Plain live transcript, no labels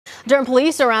Durham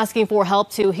police are asking for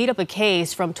help to heat up a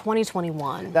case from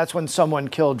 2021. That's when someone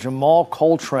killed Jamal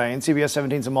Coltrane. CBS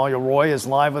 17's Amalia Roy is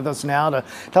live with us now to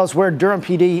tell us where Durham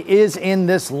PD is in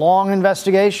this long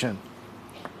investigation.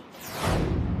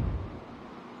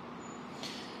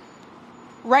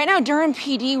 Right now, Durham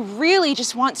PD really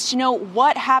just wants to know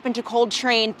what happened to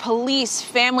Coltrane. Police,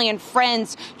 family, and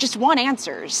friends just want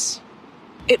answers.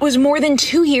 It was more than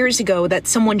 2 years ago that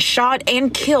someone shot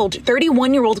and killed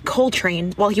 31-year-old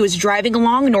Coltrane while he was driving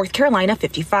along North Carolina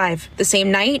 55. The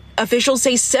same night, officials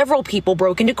say several people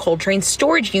broke into Coltrane's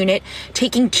storage unit,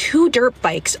 taking 2 dirt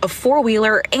bikes, a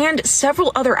 4-wheeler, and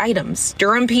several other items.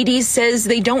 Durham PD says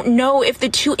they don't know if the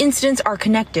 2 incidents are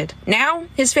connected. Now,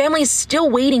 his family is still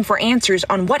waiting for answers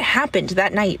on what happened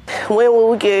that night. When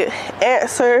will we get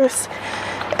answers?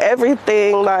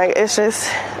 Everything, it's just...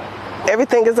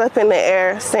 everything is up in the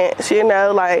air since,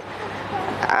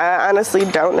 I honestly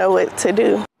don't know what to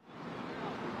do.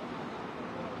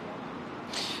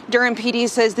 Durham PD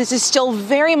says this is still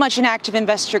very much an active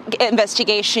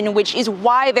investigation, which is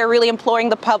why they're really imploring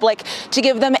the public to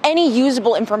give them any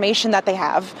usable information that they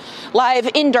have. Live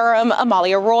in Durham,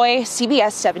 Amalia Roy,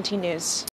 CBS 17 News.